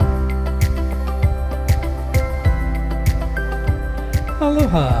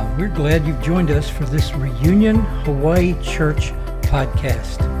Aloha! We're glad you've joined us for this Reunion Hawaii Church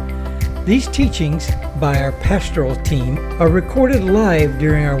podcast. These teachings by our pastoral team are recorded live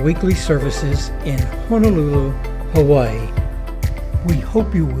during our weekly services in Honolulu, Hawaii. We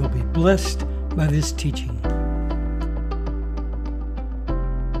hope you will be blessed by this teaching.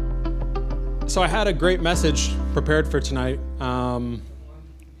 So I had a great message prepared for tonight.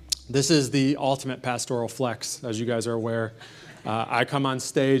 This is the ultimate pastoral flex, as you guys are aware. I come on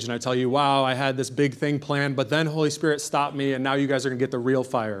stage and I tell you, wow, I had this big thing planned, but then Holy Spirit stopped me, and now you guys are going to get the real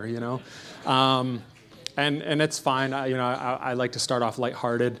fire, you know? And it's fine. I like to start off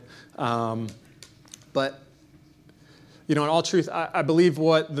lighthearted. But, you know, in all truth, I believe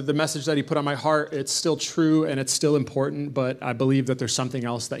what the message that he put on my heart, it's still true and it's still important, but I believe that there's something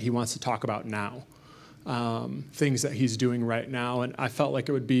else that he wants to talk about now, things that he's doing right now. And I felt like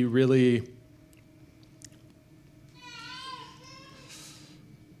it would be really...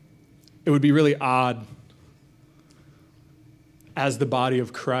 It would be really odd as the body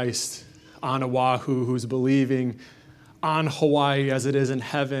of Christ on Oahu, who's believing on Hawaii as it is in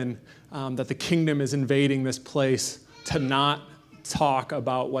heaven, that the kingdom is invading this place, to not talk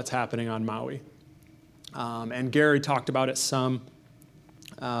about what's happening on Maui. And Gary talked about it some.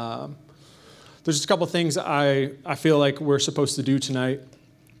 There's just a couple things I feel like we're supposed to do tonight.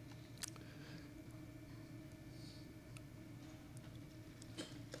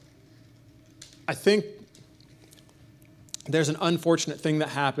 I think there's an unfortunate thing that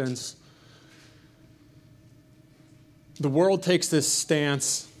happens. The world takes this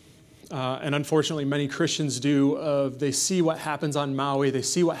stance, and unfortunately many Christians do, of they see what happens on Maui, they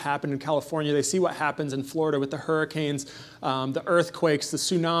see what happened in California, they see what happens in Florida with the hurricanes, the earthquakes, the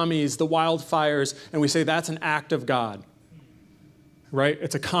tsunamis, the wildfires, and we say that's an act of God, right?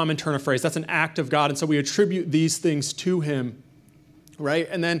 It's a common turn of phrase. That's an act of God, and so we attribute these things to him. Right?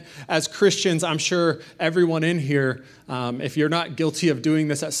 And then as Christians, I'm sure everyone in here, if you're not guilty of doing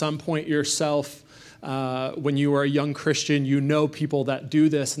this at some point yourself, when you were a young Christian, you know people that do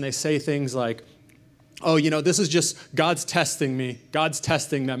this, and they say things like, oh, you know, this is just God's testing me. God's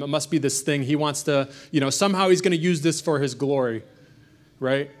testing them. It must be this thing. He wants to, you know, somehow he's going to use this for his glory.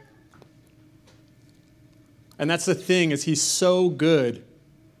 Right? And that's the thing, is he's so good.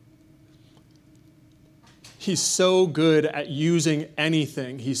 He's so good at using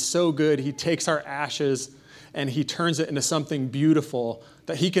anything. He's so good. He takes our ashes and he turns it into something beautiful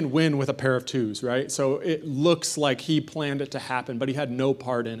that he can win with a pair of twos, right? So it looks like he planned it to happen, but he had no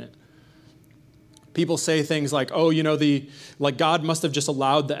part in it. People say things like, oh, you know, like God must have just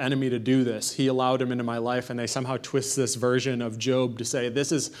allowed the enemy to do this. He allowed him into my life, and they somehow twist this version of Job to say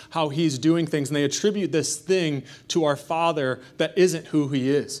this is how he's doing things, and they attribute this thing to our Father that isn't who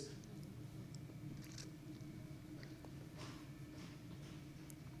he is.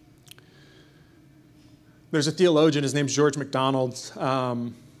 There's a theologian, his name's George MacDonald.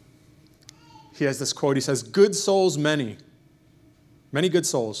 He has this quote. He says, good souls, many good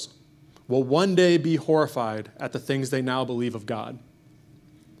souls, will one day be horrified at the things they now believe of God.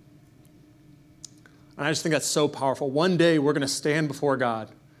 And I just think that's so powerful. One day we're going to stand before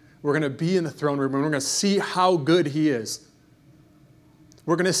God. We're going to be in the throne room, and we're going to see how good he is.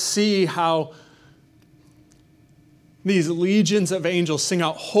 We're going to see how these legions of angels sing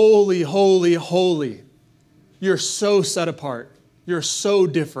out, holy, holy, holy. You're so set apart. You're so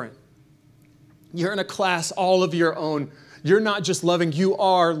different. You're in a class all of your own. You're not just loving, you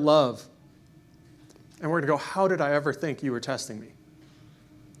are love. And we're going to go, how did I ever think you were testing me?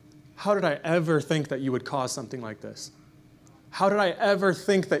 How did I ever think that you would cause something like this? How did I ever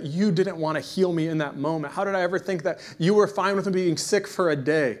think that you didn't want to heal me in that moment? How did I ever think that you were fine with me being sick for a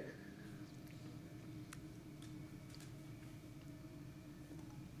day?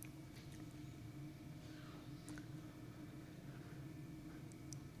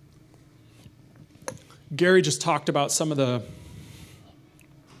 Gary just talked about some of the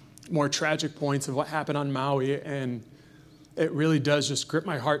more tragic points of what happened on Maui, and it really does just grip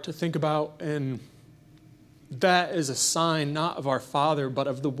my heart to think about. And that is a sign not of our Father, but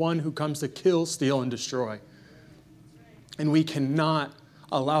of the one who comes to kill, steal, and destroy. And we cannot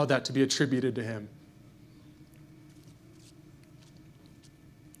allow that to be attributed to him.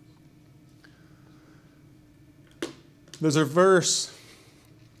 There's a verse.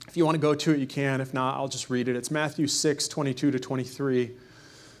 If you want to go to it, you can. If not, I'll just read it. It's Matthew 6, 22 to 23. He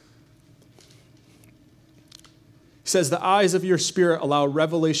says, the eyes of your spirit allow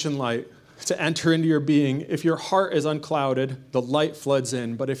revelation light to enter into your being. If your heart is unclouded, the light floods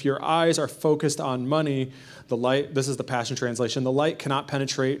in. But if your eyes are focused on money, the light, this is the Passion Translation, the light cannot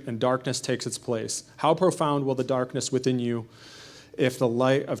penetrate and darkness takes its place. How profound will the darkness within you if the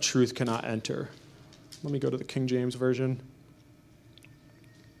light of truth cannot enter. Let me go to the King James Version.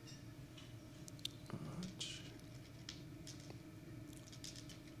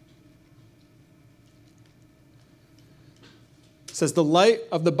 It says, the light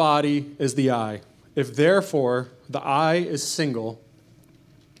of the body is the eye. If therefore the eye is single,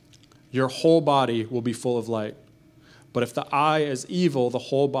 your whole body will be full of light. But if the eye is evil, the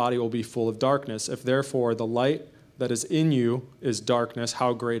whole body will be full of darkness. If therefore the light that is in you is darkness,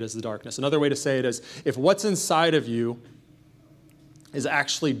 how great is the darkness? Another way to say it is, if what's inside of you is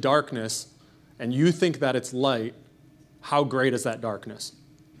actually darkness, and you think that it's light, how great is that darkness?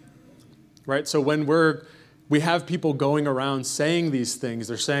 Right? So when we have people going around saying these things,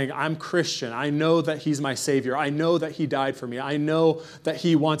 they're saying, I'm Christian. I know that he's my Savior. I know that he died for me. I know that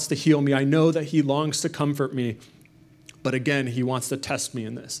he wants to heal me. I know that he longs to comfort me. But again, he wants to test me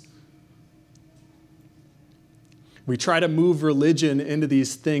in this. We try to move religion into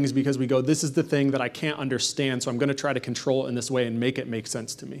these things because we go, this is the thing that I can't understand, so I'm going to try to control it in this way and make it make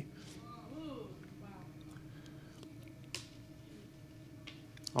sense to me.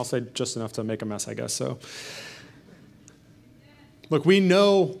 I'll say just enough to make a mess, I guess. So, look, we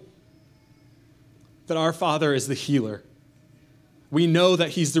know that our Father is the healer. We know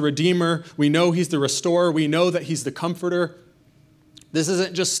that he's the Redeemer. We know he's the Restorer. We know that he's the Comforter. This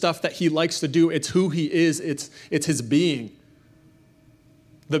isn't just stuff that he likes to do. It's who he is. It's his being.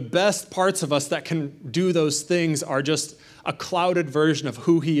 The best parts of us that can do those things are just a clouded version of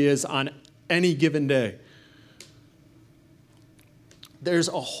who he is on any given day. There's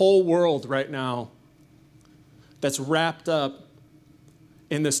a whole world right now that's wrapped up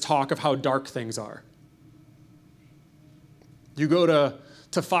in this talk of how dark things are. You go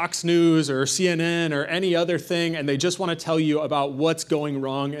to Fox News or CNN or any other thing, and they just want to tell you about what's going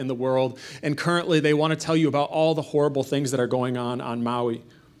wrong in the world. And currently, they want to tell you about all the horrible things that are going on Maui.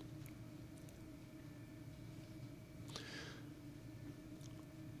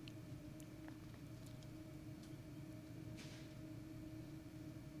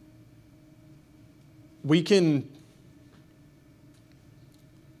 We can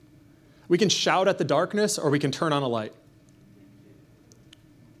shout at the darkness, or we can turn on a light.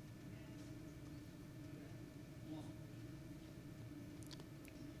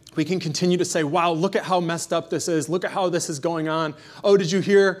 We can continue to say, wow, look at how messed up this is. Look at how this is going on. Oh, did you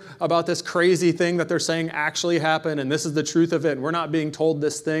hear about this crazy thing that they're saying actually happened, and this is the truth of it, and we're not being told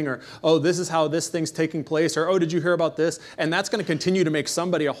this thing, or, oh, this is how this thing's taking place, or, oh, did you hear about this? And that's going to continue to make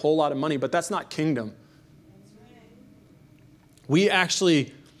somebody a whole lot of money, but that's not kingdom. We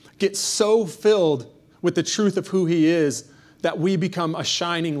actually get so filled with the truth of who he is that we become a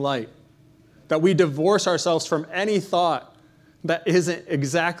shining light, that we divorce ourselves from any thought that isn't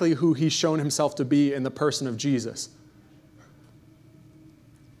exactly who he's shown himself to be in the person of Jesus.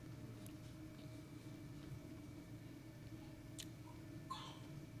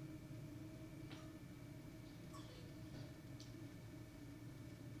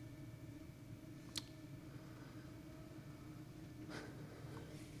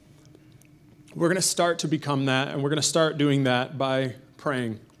 We're going to start to become that, and we're going to start doing that by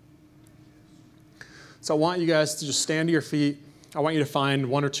praying. So I want you guys to just stand to your feet. I want you to find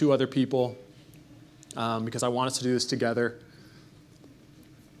one or two other people because I want us to do this together.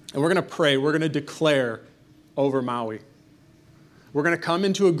 And we're going to pray. We're going to declare over Maui. We're going to come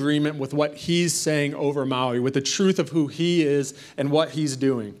into agreement with what he's saying over Maui, with the truth of who he is and what he's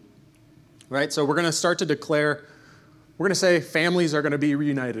doing. Right? So we're going to start to declare, we're going to say families are going to be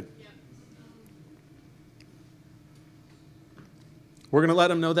reunited. We're going to let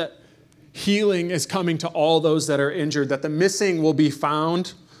them know that healing is coming to all those that are injured, that the missing will be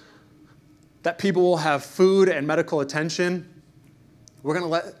found, that people will have food and medical attention. We're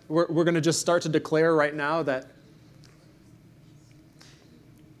going to just start to declare right now that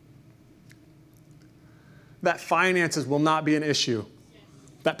finances will not be an issue,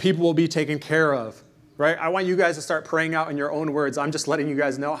 that people will be taken care of, right? I want you guys to start praying out in your own words. I'm just letting you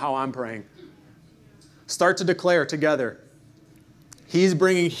guys know how I'm praying. Start to declare together. He's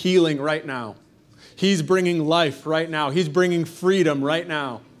bringing healing right now. He's bringing life right now. He's bringing freedom right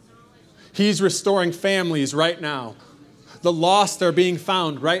now. He's restoring families right now. The lost are being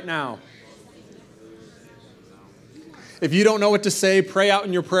found right now. If you don't know what to say, pray out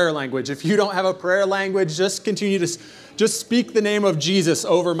in your prayer language. If you don't have a prayer language, just continue to just speak the name of Jesus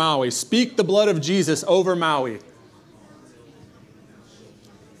over Maui. Speak the blood of Jesus over Maui.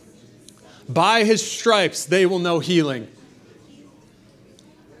 By his stripes, they will know healing.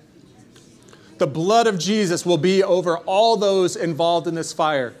 The blood of Jesus will be over all those involved in this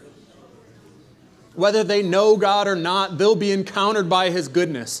fire. Whether they know God or not, they'll be encountered by His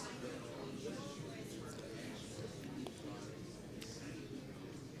goodness.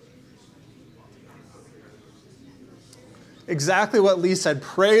 Exactly what Lee said.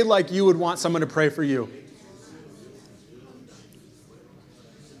 Pray like you would want someone to pray for you.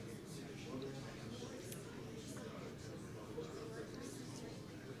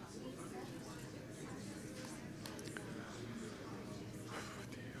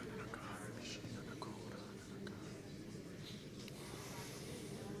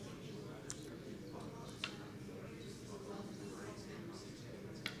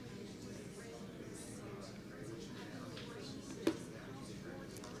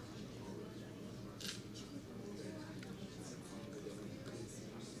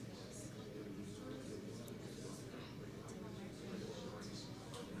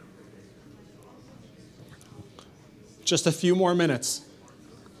 Just a few more minutes.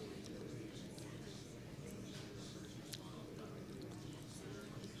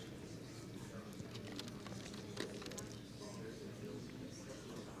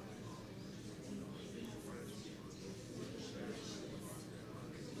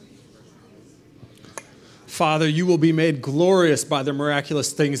 Father, you will be made glorious by the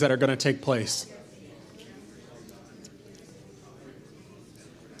miraculous things that are going to take place.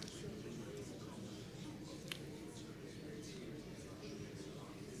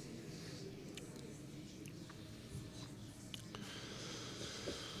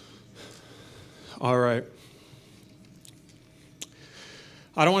 All right.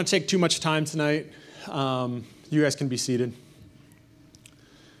 I don't want to take too much time tonight. You guys can be seated.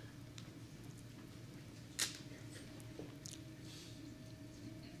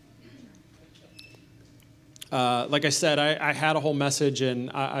 Like I said, I had a whole message,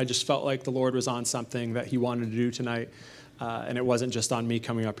 and I just felt like the Lord was on something that He wanted to do tonight. And it wasn't just on me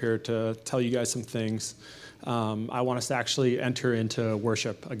coming up here to tell you guys some things. I want us to actually enter into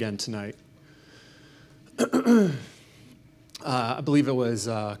worship again tonight. I believe it was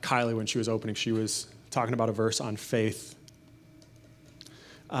Kylie when she was opening. She was talking about a verse on faith.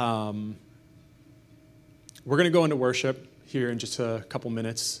 We're going to go into worship here in just a couple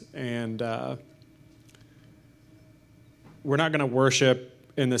minutes, and we're not going to worship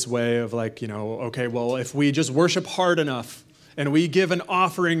in this way of like, okay, well, if we just worship hard enough and we give an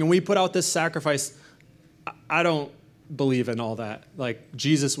offering and we put out this sacrifice, I don't believe in all that. Like,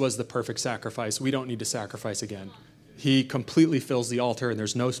 Jesus was the perfect sacrifice. We don't need to sacrifice again. He completely fills the altar and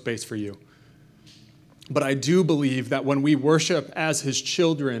there's no space for you. But I do believe that when we worship as His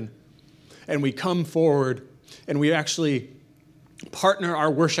children and we come forward and we actually partner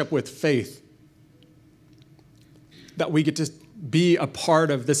our worship with faith, that we get to be a part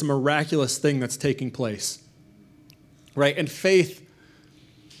of this miraculous thing that's taking place, right? And faith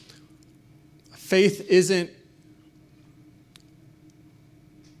isn't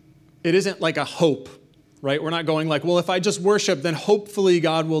like a hope, right? We're not going like, well, if I just worship, then hopefully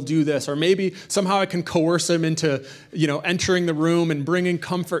God will do this. Or maybe somehow I can coerce Him into, entering the room and bringing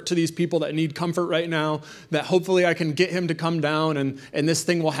comfort to these people that need comfort right now, that hopefully I can get Him to come down and this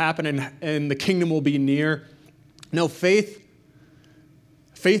thing will happen and the kingdom will be near. No, faith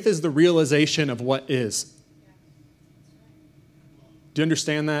is the realization of what is. Do you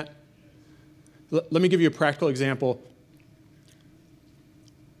understand that? Let me give you a practical example.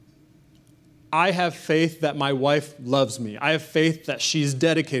 I have faith that my wife loves me. I have faith that she's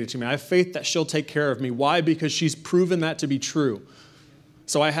dedicated to me. I have faith that she'll take care of me. Why? Because she's proven that to be true.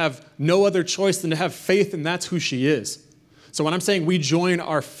 So I have no other choice than to have faith, and that's who she is. So when I'm saying we join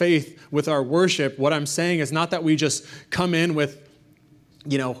our faith with our worship, what I'm saying is not that we just come in with,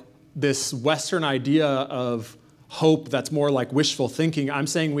 this Western idea of hope that's more like wishful thinking. I'm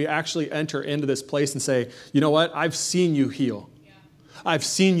saying we actually enter into this place and say, you know what? I've seen you heal. I've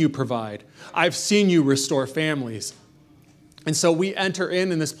seen you provide. I've seen you restore families. And so we enter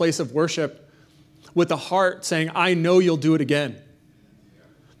in this place of worship with a heart saying, I know you'll do it again.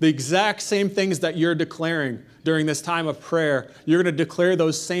 The exact same things that you're declaring during this time of prayer, you're going to declare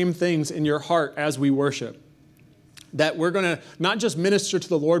those same things in your heart as we worship. That we're going to not just minister to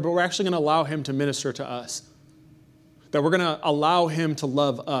the Lord, but we're actually going to allow Him to minister to us. That we're going to allow Him to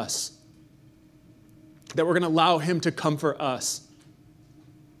love us. That we're going to allow Him to comfort us.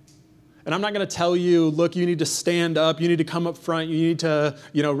 And I'm not going to tell you, look, you need to stand up, you need to come up front, you need to,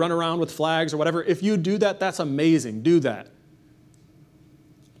 run around with flags or whatever. If you do that, that's amazing. Do that.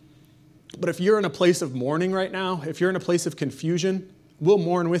 But if you're in a place of mourning right now, if you're in a place of confusion, we'll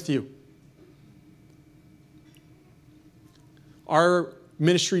mourn with you. Our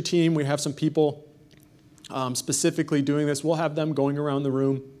ministry team, we have some people specifically doing this. We'll have them going around the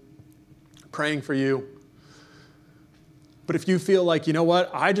room, praying for you. But if you feel like, you know what,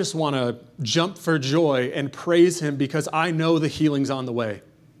 I just want to jump for joy and praise him because I know the healing's on the way,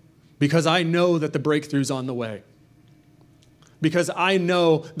 because I know that the breakthrough's on the way, because I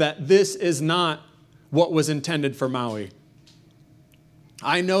know that this is not what was intended for Maui.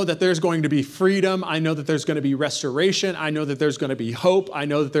 I know that there's going to be freedom. I know that there's going to be restoration. I know that there's going to be hope. I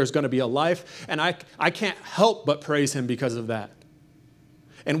know that there's going to be a life. And I can't help but praise him because of that.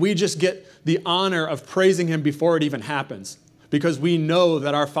 And we just get the honor of praising him before it even happens, because we know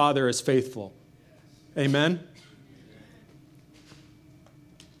that our Father is faithful. Amen?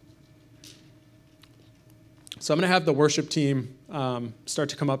 So I'm going to have the worship team start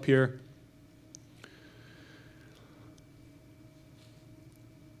to come up here.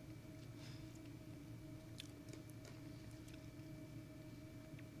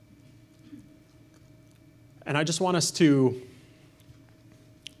 And I just want us to,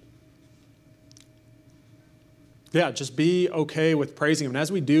 just be okay with praising him. And as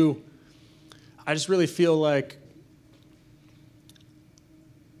we do, I just really feel like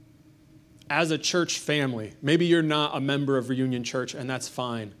as a church family, maybe you're not a member of Reunion Church, and that's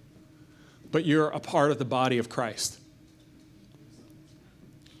fine, but you're a part of the body of Christ.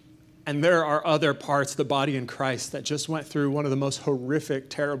 And there are other parts of the body in Christ that just went through one of the most horrific,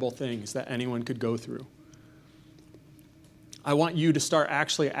 terrible things that anyone could go through. I want you to start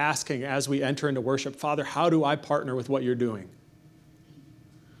actually asking as we enter into worship, Father, how do I partner with what you're doing?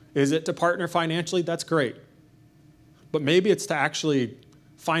 Is it to partner financially? That's great. But maybe it's to actually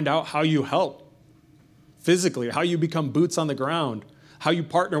find out how you help physically, how you become boots on the ground, how you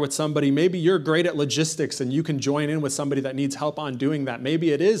partner with somebody. Maybe you're great at logistics and you can join in with somebody that needs help on doing that.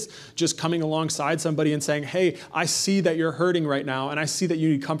 Maybe it is just coming alongside somebody and saying, hey, I see that you're hurting right now and I see that you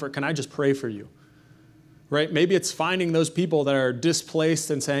need comfort. Can I just pray for you? Right? Maybe it's finding those people that are displaced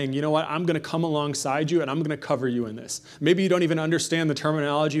and saying, you know what, I'm going to come alongside you and I'm going to cover you in this. Maybe you don't even understand the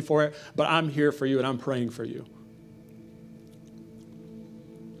terminology for it, but I'm here for you and I'm praying for you.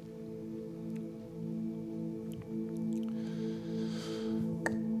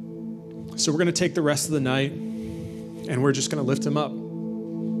 So we're going to take the rest of the night and we're just going to lift him up.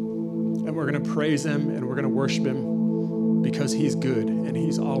 And we're going to praise him and we're going to worship him because he's good and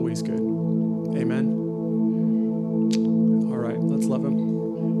he's always good. Amen. All right, let's love him.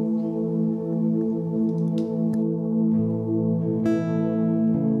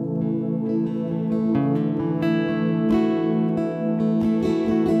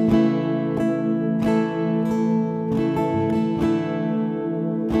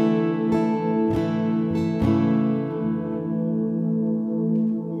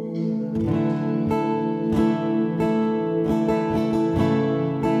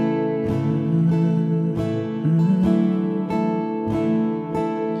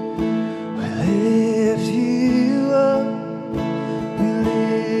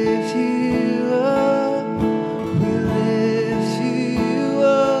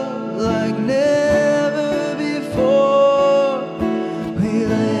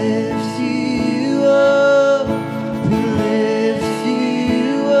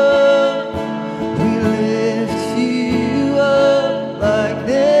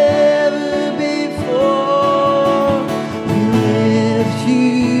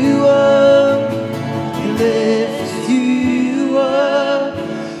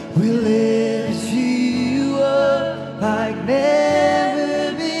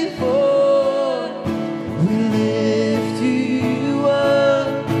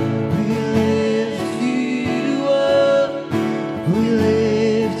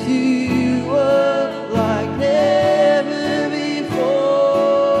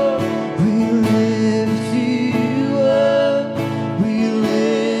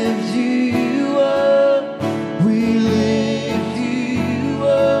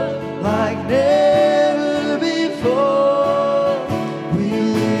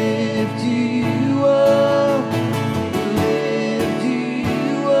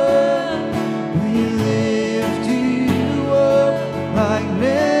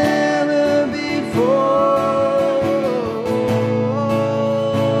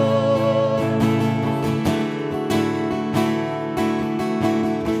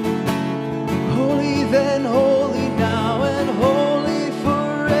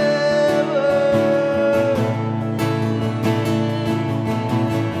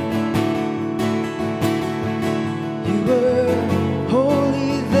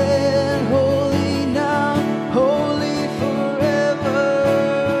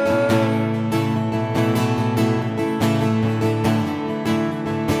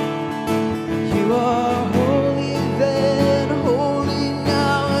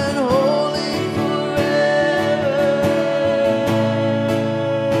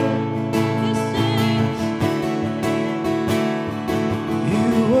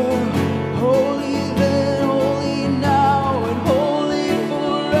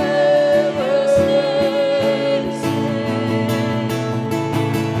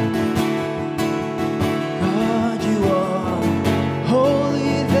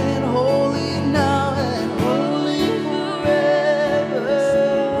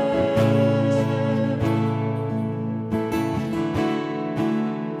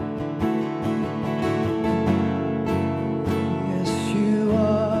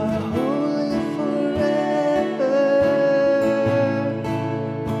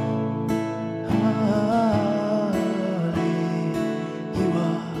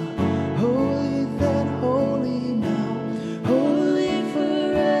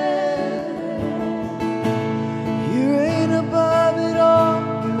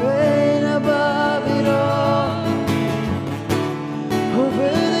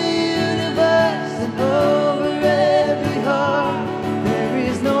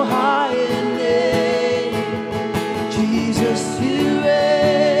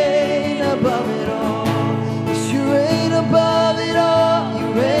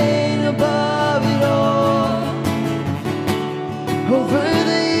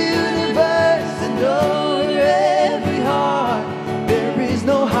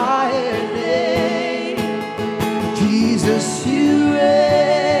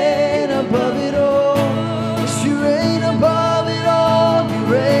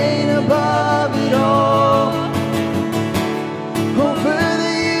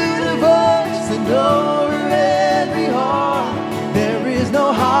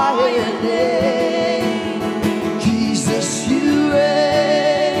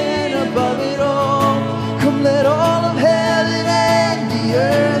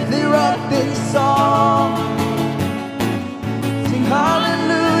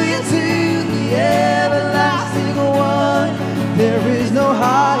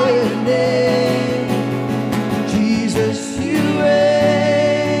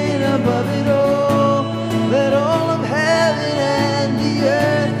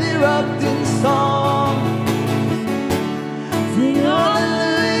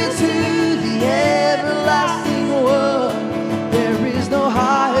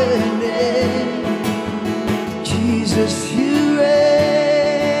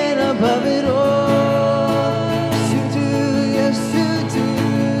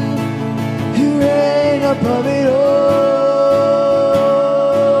 above it all.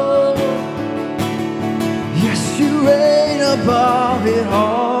 Yes, you reign above it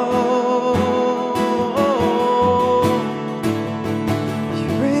all. You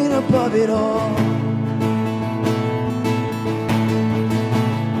reign above it all.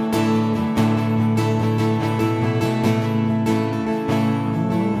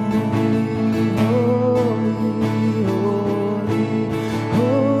 Holy,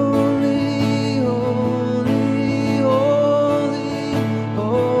 holy, holy,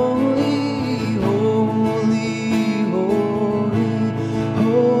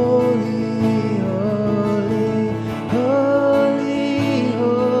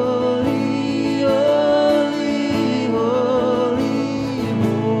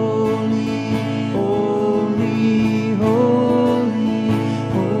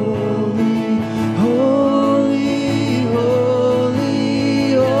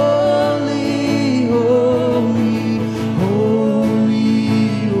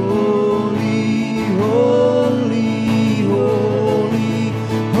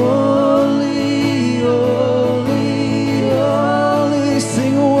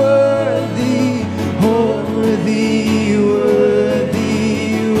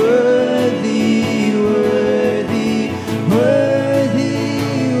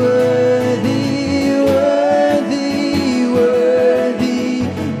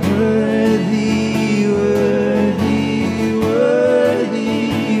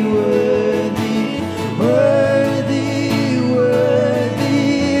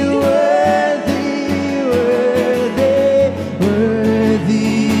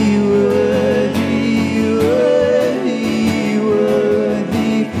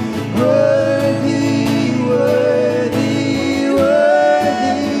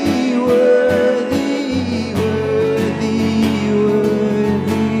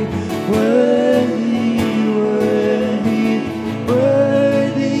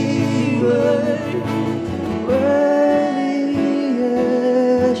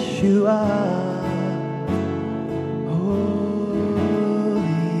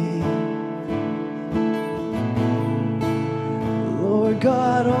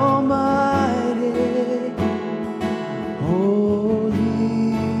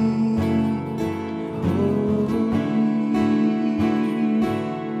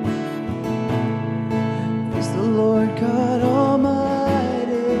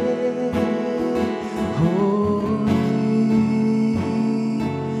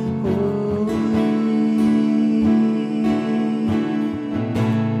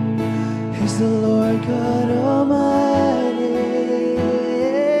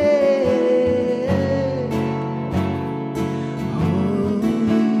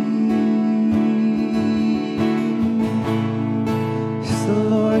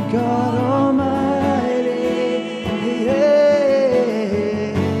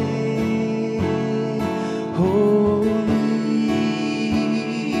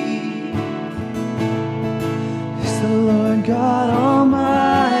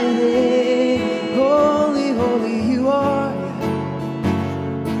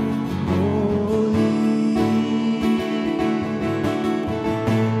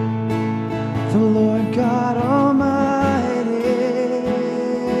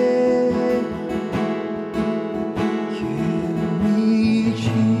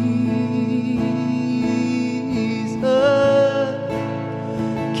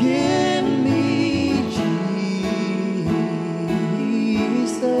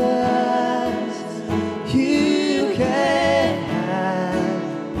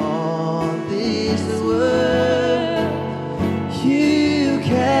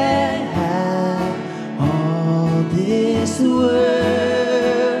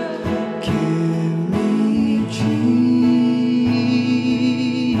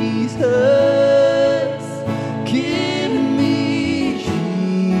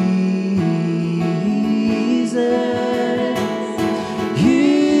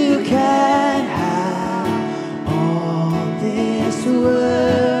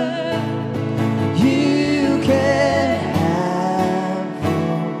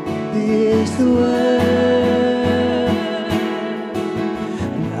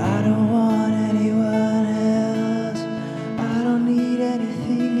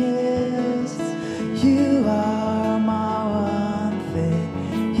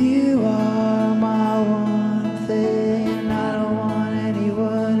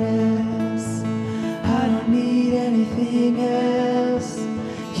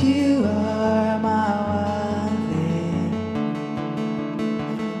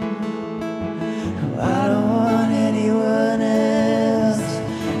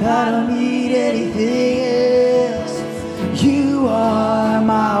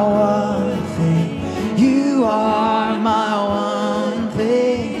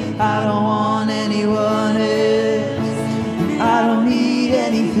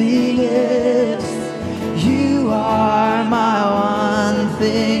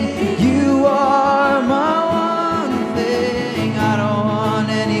 thing. You are my one thing. I don't want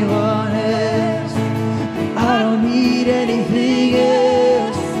anyone else. I don't need anything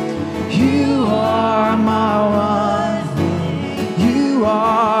else. You are my one thing. You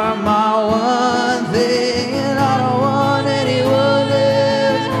are my one thing. And I don't want anyone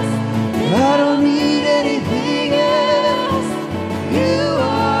else. I don't need anything else. You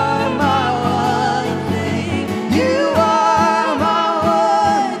are my one thing. You are my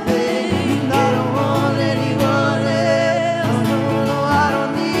one thing. I don't want anyone else. No, I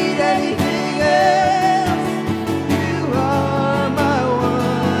don't need anything else. You are my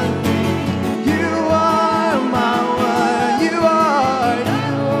one thing. You are my one. You are.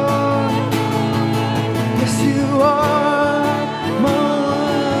 You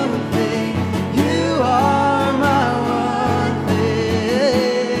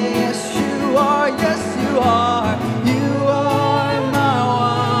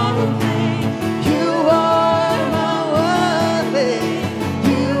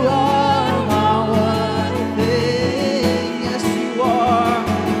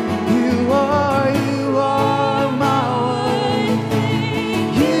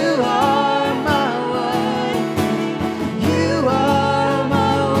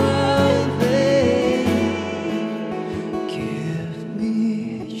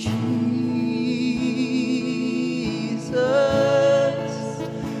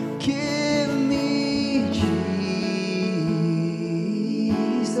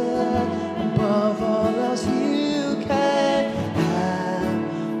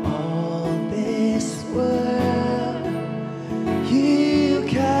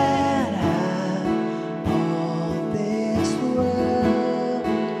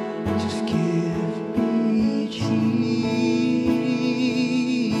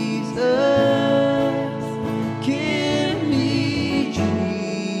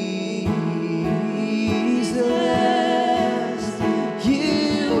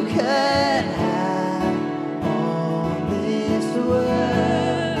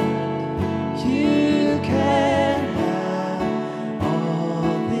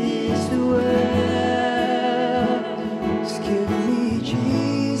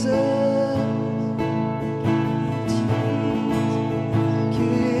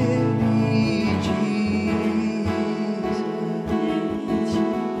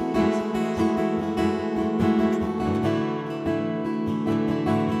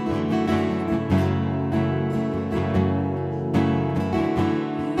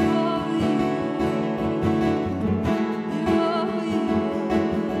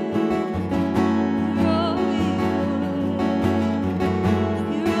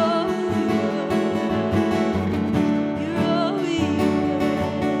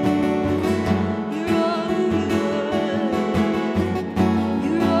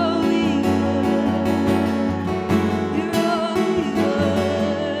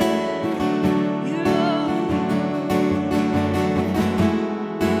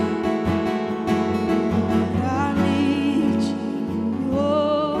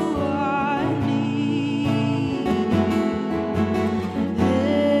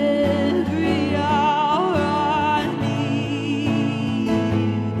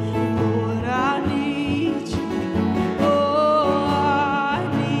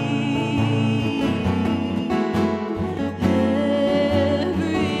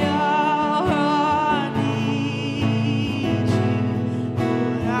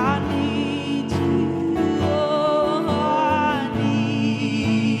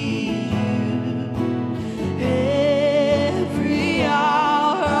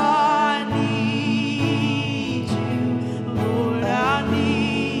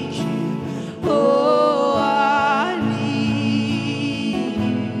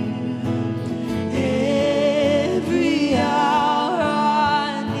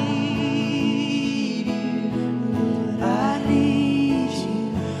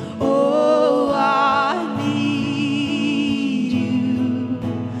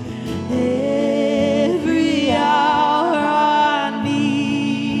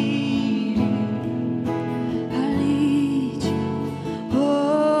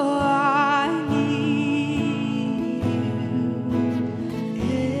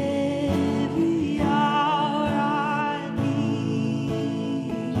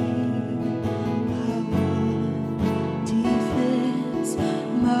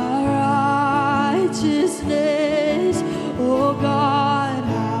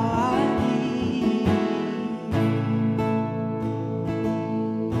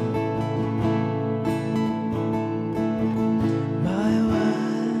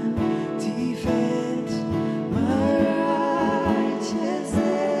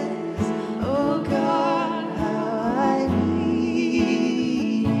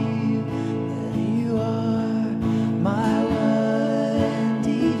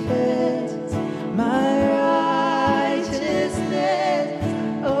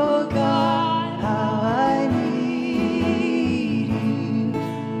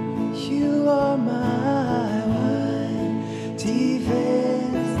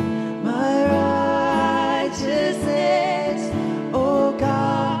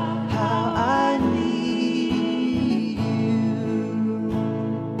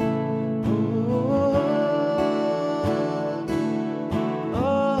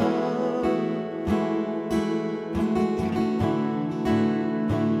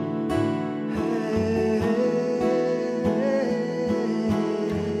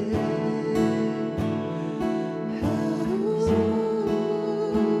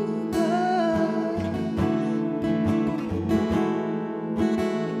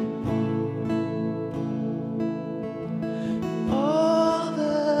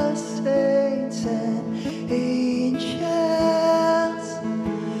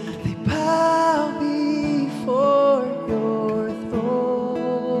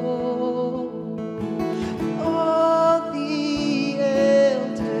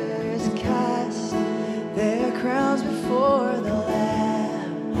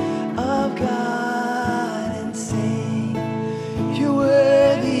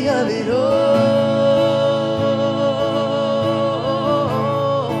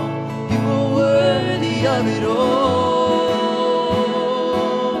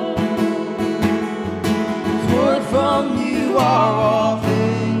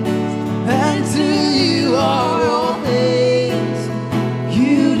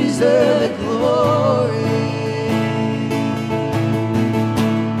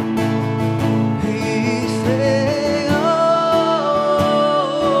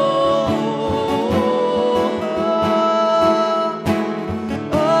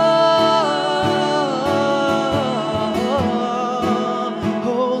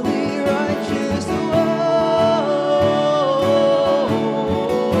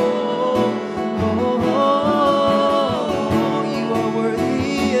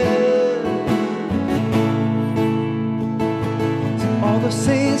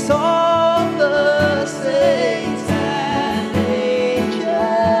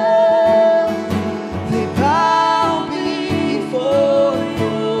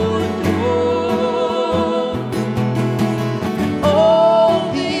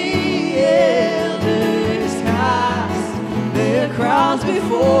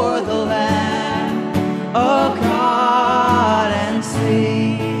before the Lamb of God and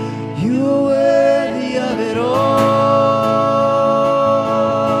sing, you are worthy of it all.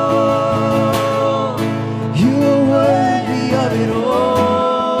 You are worthy of it all.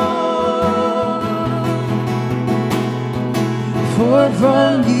 For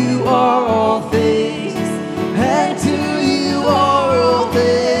from you are all things, and to you are all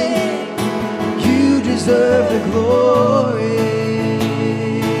things. You deserve the glory.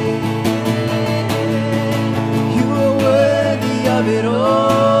 You are worthy of it all.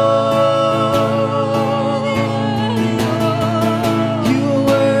 You are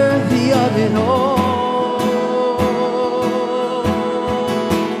worthy of it all.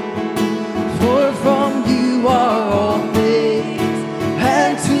 For from you are all things,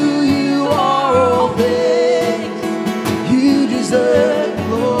 and to you are all things. You deserve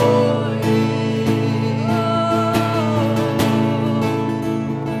glory.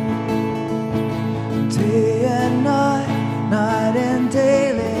 Day and night, night and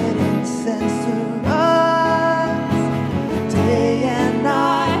day, let incense arise. Day and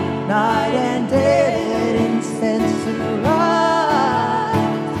night, night and day, let incense arise.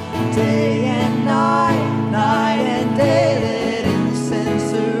 Day and night, night and day, let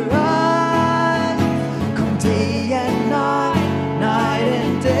incense arise. Come day and night, night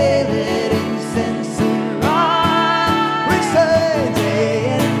and day, let incense arise. We say day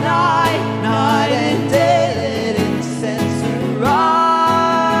and night, night and day, let incense arise.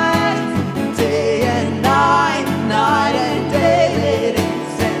 Day and night, night and day, let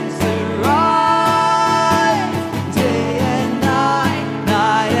incense arise. Day and night,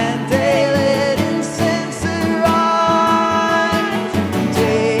 night and day, let incense arise.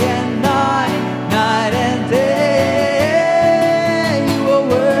 Day and night, night and day, you are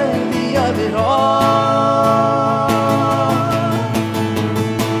worthy of it all.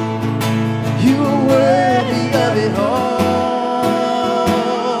 You are worthy of it all.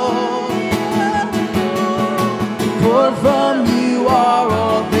 For from you are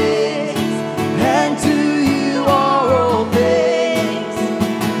all things, and to you are all things.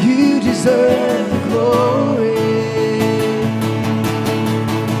 You deserve the glory.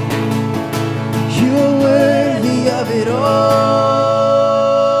 You are worthy of it all.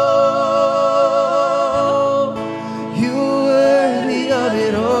 You are worthy of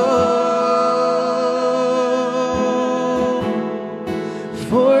it all.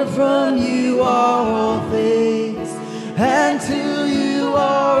 For from you are all things, and to you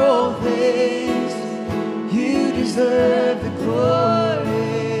are all things. You deserve the glory.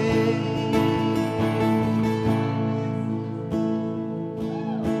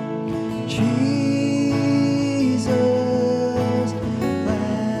 Jesus,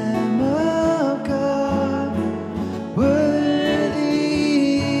 Lamb of God, worthy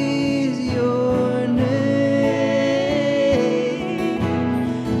is your name.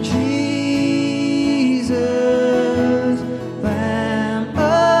 Jesus, Lamb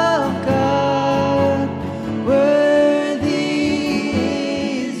of God, worthy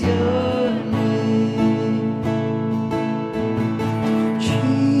is your name.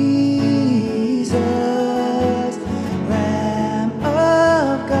 Jesus, Lamb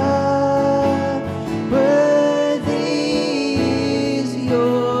of God, worthy is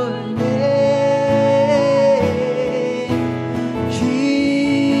your name.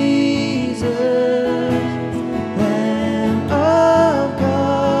 Jesus, Lamb of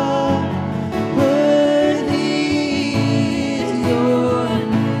God, worthy is your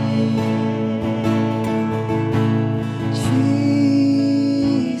name.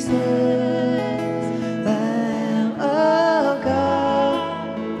 Jesus, Lamb of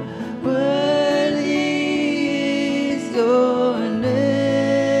God, worthy is your name.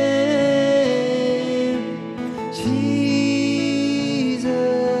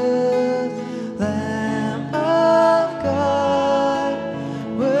 Jesus, Lamb of God,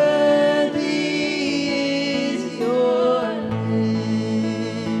 worthy is your name.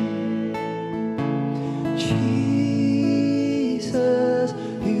 Jesus,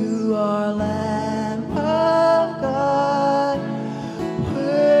 you are Lamb of God,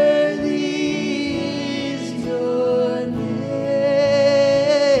 worthy is your name.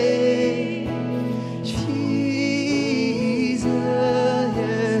 Jesus,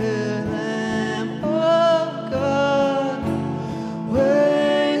 yeah, Lamb of God,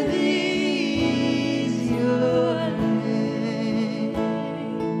 worthy is your name.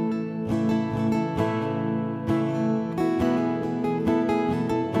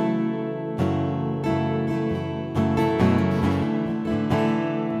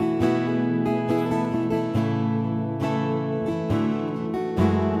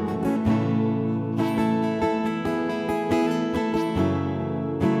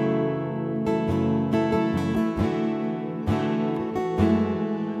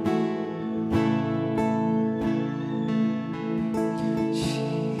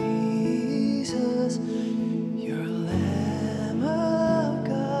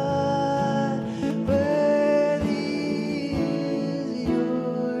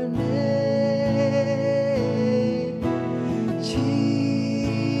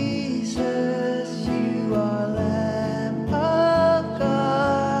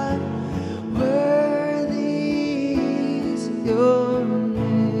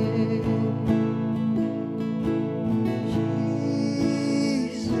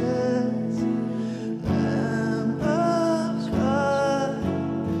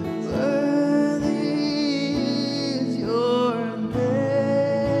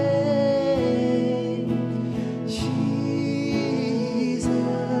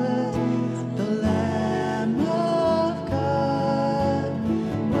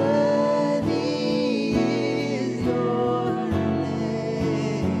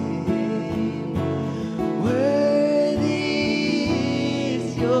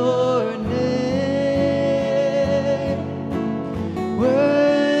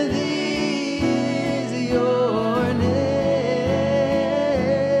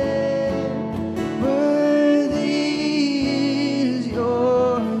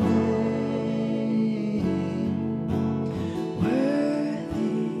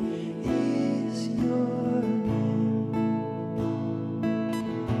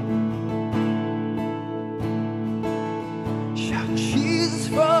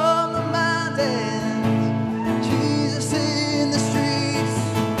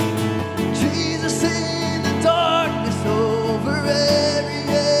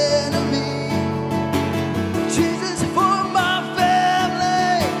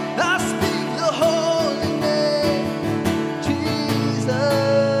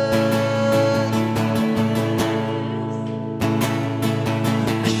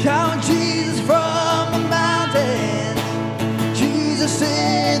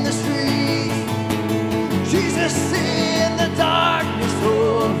 in the streets. Jesus in the darkness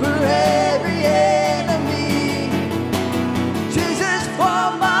over every enemy. Jesus for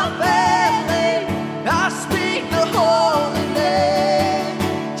my family, I speak the holy name.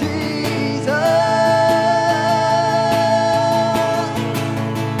 Jesus.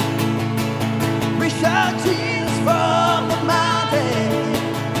 We shout Jesus from the mountain.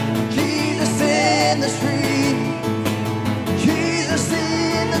 Jesus in the street. Jesus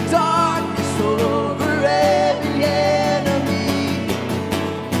in the darkness over every enemy.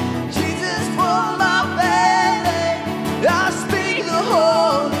 Jesus for my family, I speak the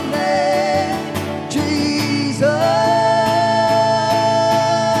holy name. Jesus.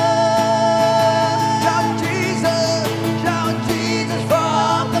 Shout Jesus, shout Jesus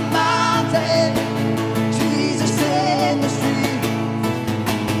from the mountain. Jesus in the street.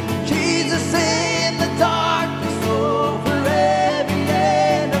 Jesus in the darkness over every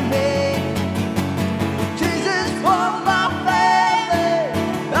enemy. Jesus for my family,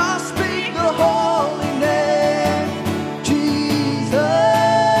 I speak the holy name. Jesus.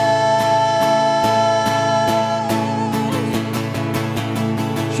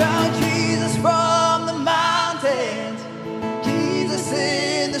 Shout Jesus from the mountains. Jesus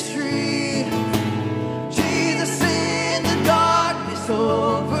in the street. Jesus in the darkness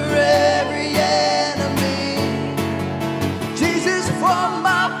over every enemy. Jesus for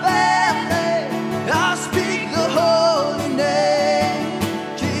my family, I speak the holy name.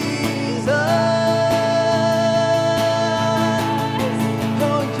 Jesus.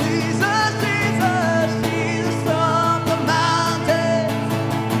 Oh Jesus, Jesus, Jesus from the mountain.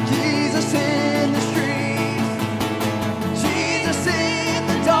 Jesus in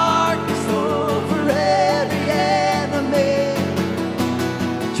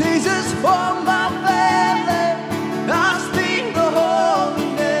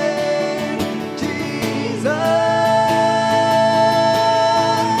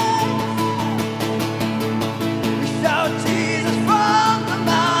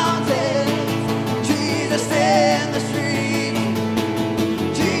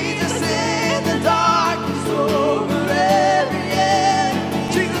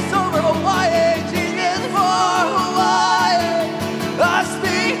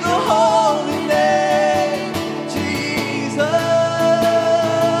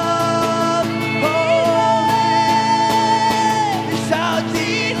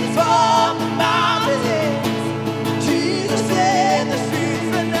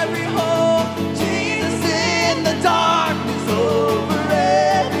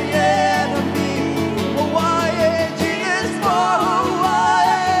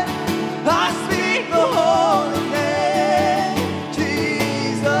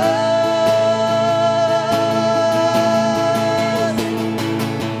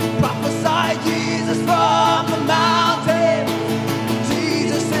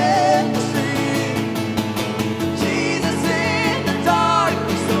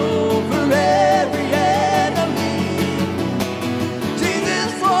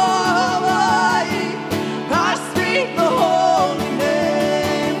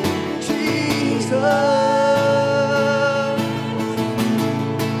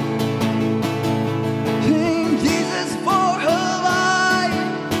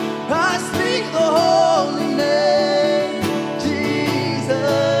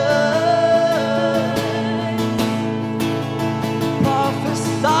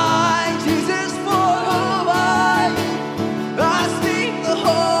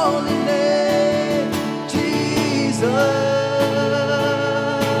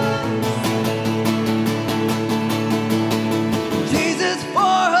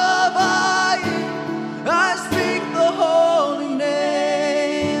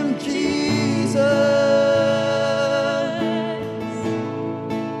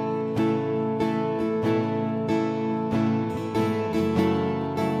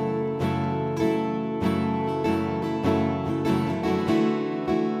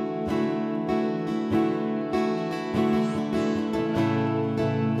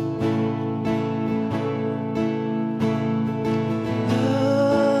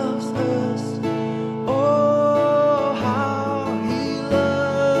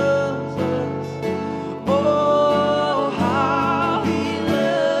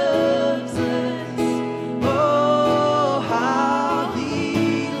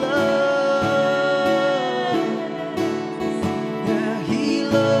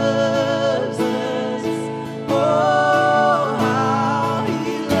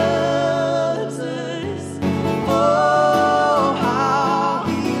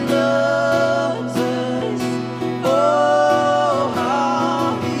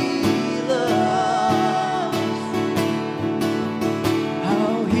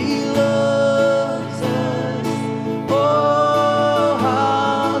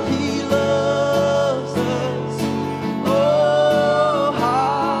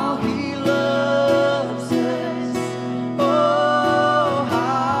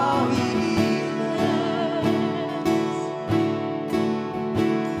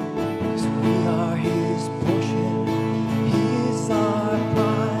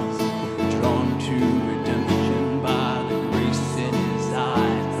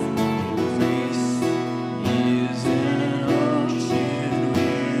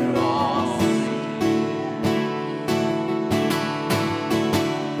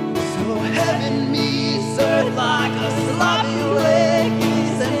Heaven meets earth like a sloppy lick,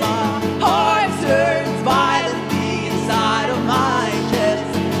 and my heart turns violently inside of my chest.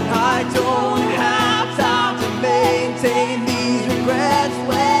 I don't have time to maintain these regrets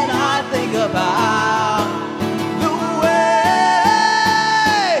when I think about the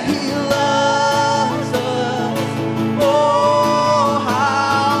way he loves us. Oh,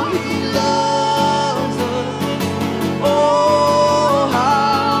 how he loves us. Oh,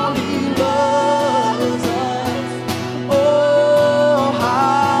 how he loves us. Oh,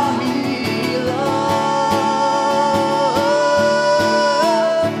 how he loves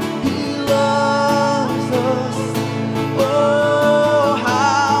us. Oh,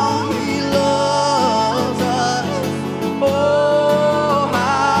 how he loves us. Oh,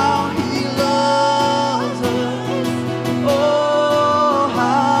 how he loves us. Oh,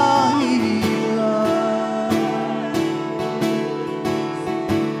 how he loves.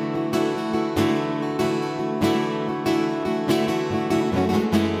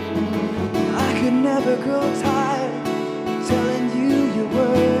 I could never grow tired telling you you're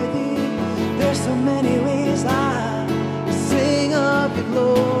worthy. There's so many ways I sing of your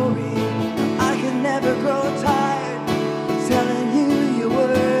glory. I could never grow tired telling you you're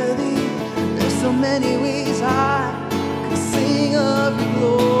worthy. There's so many ways I could sing of your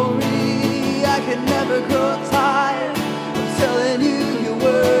glory. I could never grow tired of telling you you're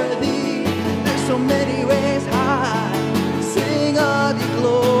worthy. There's so many ways I could sing of your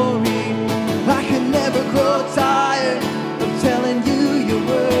glory. I could never grow tired of telling you you're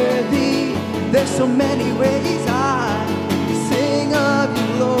worthy. There's so many ways I could sing of your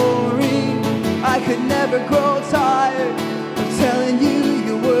glory. I could never grow tired of telling you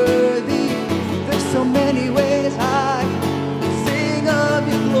you're worthy. There's so many ways I could sing of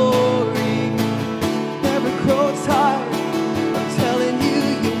your glory. Never grow tired of telling you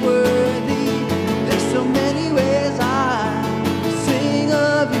you're worthy. There's so many ways I could sing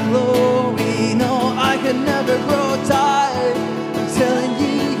of your glory. No, I could never grow tired of telling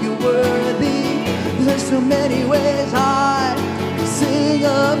you you're worthy. There's so many ways I could sing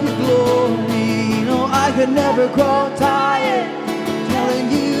of your glory. No, I could never grow tired of telling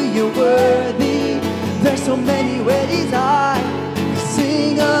you you're worthy. There's so many ways I could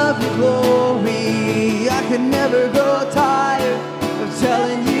sing of your glory. I could never grow tired of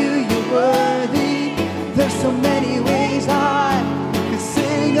telling you you're worthy. There's so many ways I could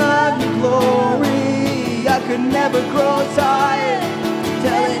sing of your glory. I could never grow tired of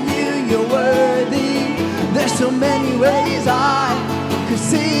telling you you're worthy. There's so many ways I could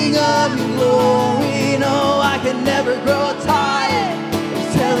sing of your glory. No, I could never grow tired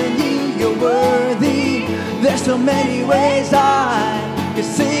of telling you you're worthy. There's so many ways I could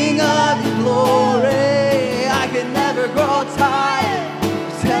sing of your glory. I could never grow tired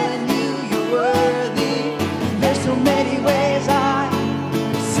of telling you you're worthy. There's so many ways I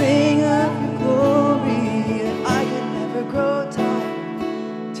could sing of your glory. I could never grow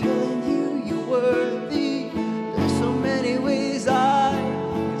tired telling you you're worthy. There's so many ways I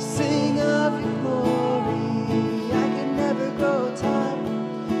could sing of your glory. I could never grow tired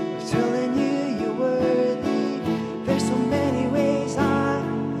of telling you you're worthy. There's so many ways I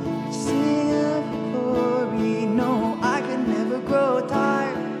could sing of your glory. No, I could never grow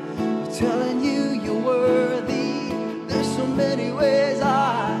tired of telling you you're worthy. There's so many ways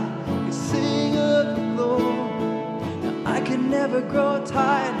I could sing of your glory. I could never grow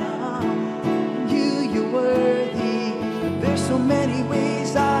tired now. You're worthy. There's so many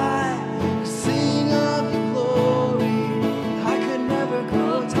ways I could sing of your glory. I could never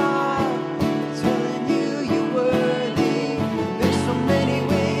grow tired of telling you you're worthy. There's so many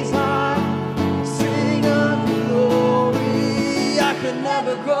ways I could sing of your glory. I could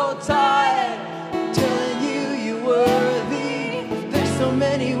never grow tired of telling you you're worthy. There's so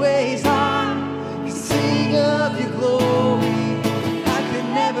many ways I could sing of your glory. I could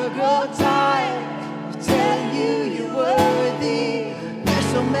never grow tired of telling you you're worthy. There's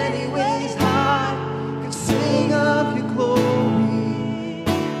so many ways I could sing of your glory.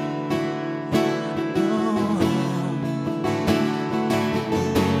 Oh.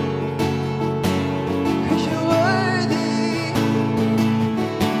 'Cause you're worthy.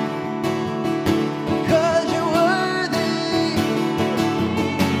 'Cause you're worthy.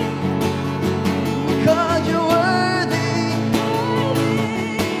 'Cause you're worthy.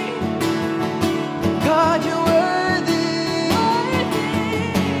 God, you're worthy.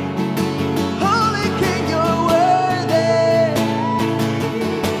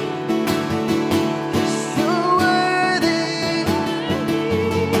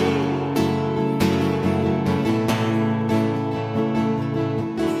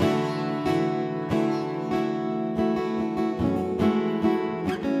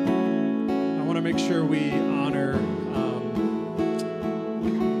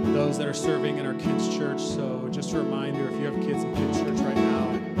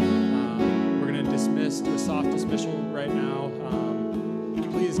 dismissal right now.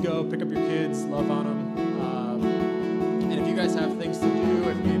 Please go pick up your kids, love on them. And if you guys have things to do,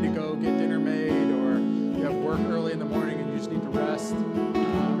 if you need to go get dinner made, or you have work early in the morning and you just need to rest,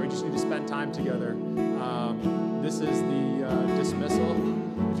 or you just need to spend time together, this is the dismissal.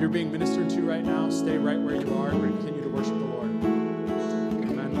 If you're being ministered to right now, stay right where you are. We're going to continue to worship the Lord.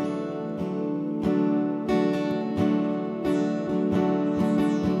 Amen.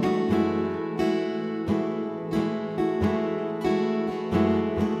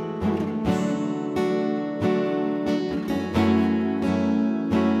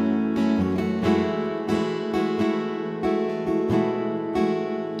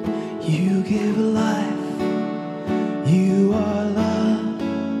 You give life, you are love,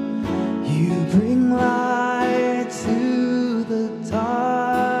 you bring light to the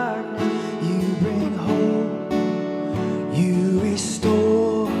dark, you bring hope, you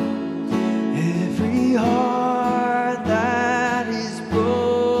restore every heart that is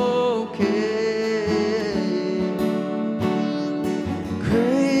broken.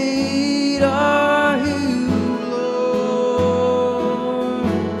 Great are you, Lord.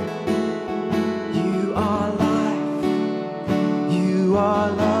 You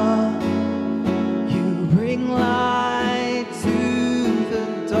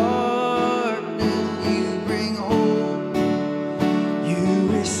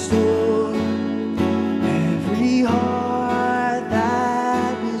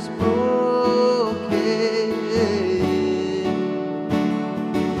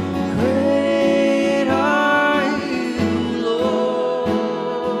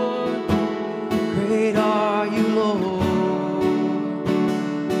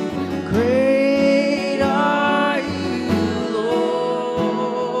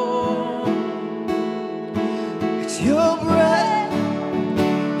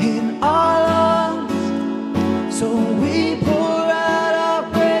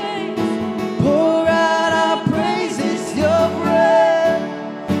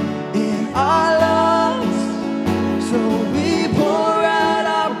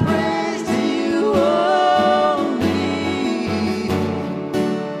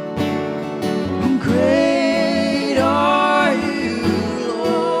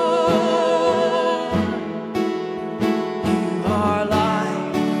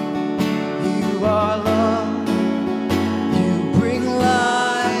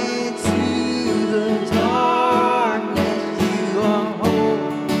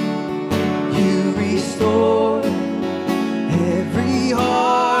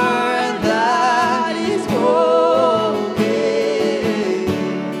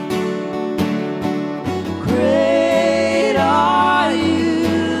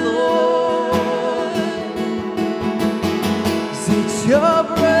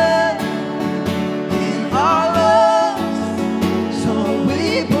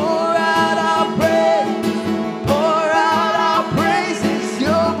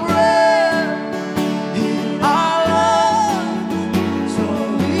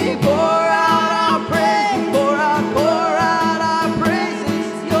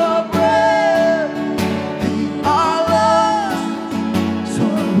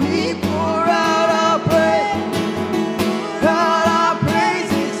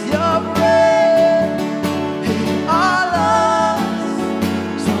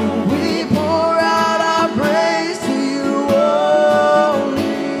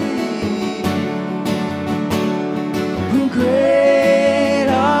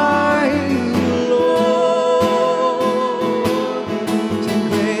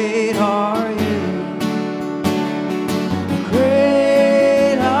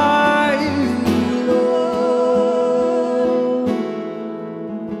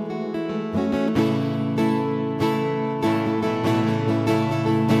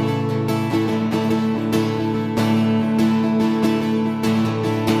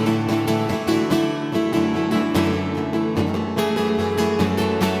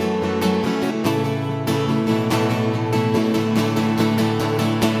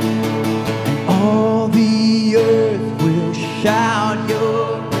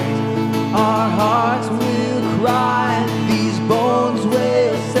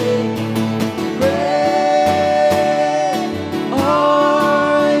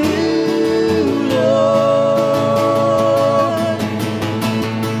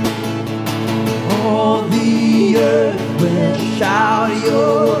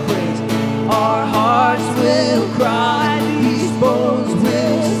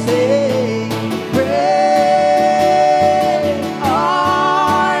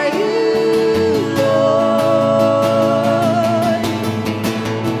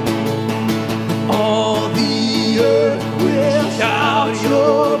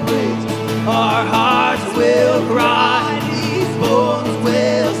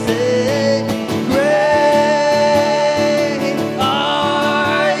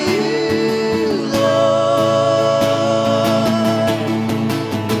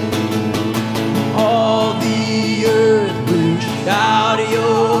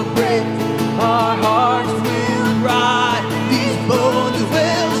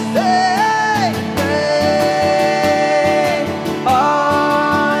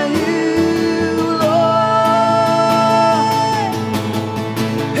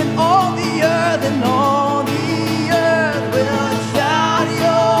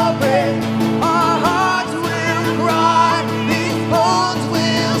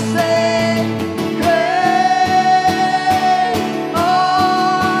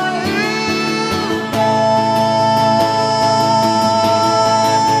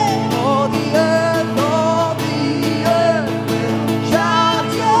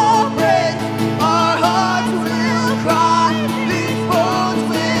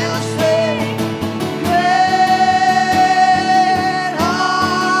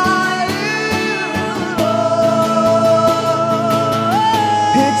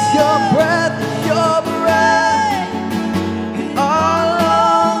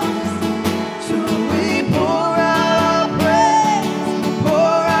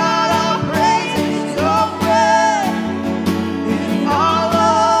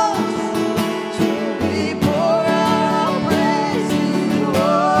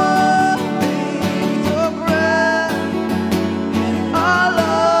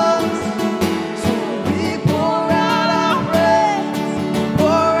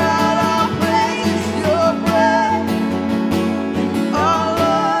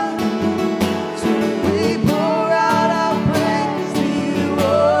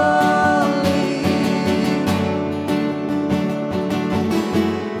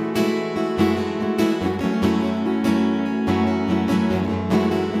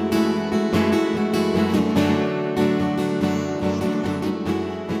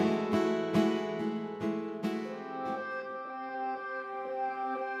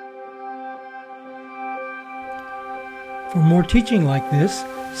more teaching like this,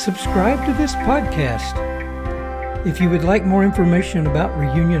 subscribe to this podcast. If you would like more information about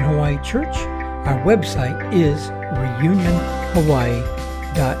Reunion Hawaii Church, our website is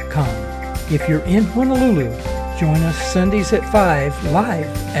reunionhawaii.com. If you're in Honolulu, join us Sundays at 5 live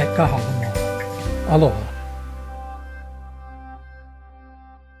at Kahala Mall. Aloha.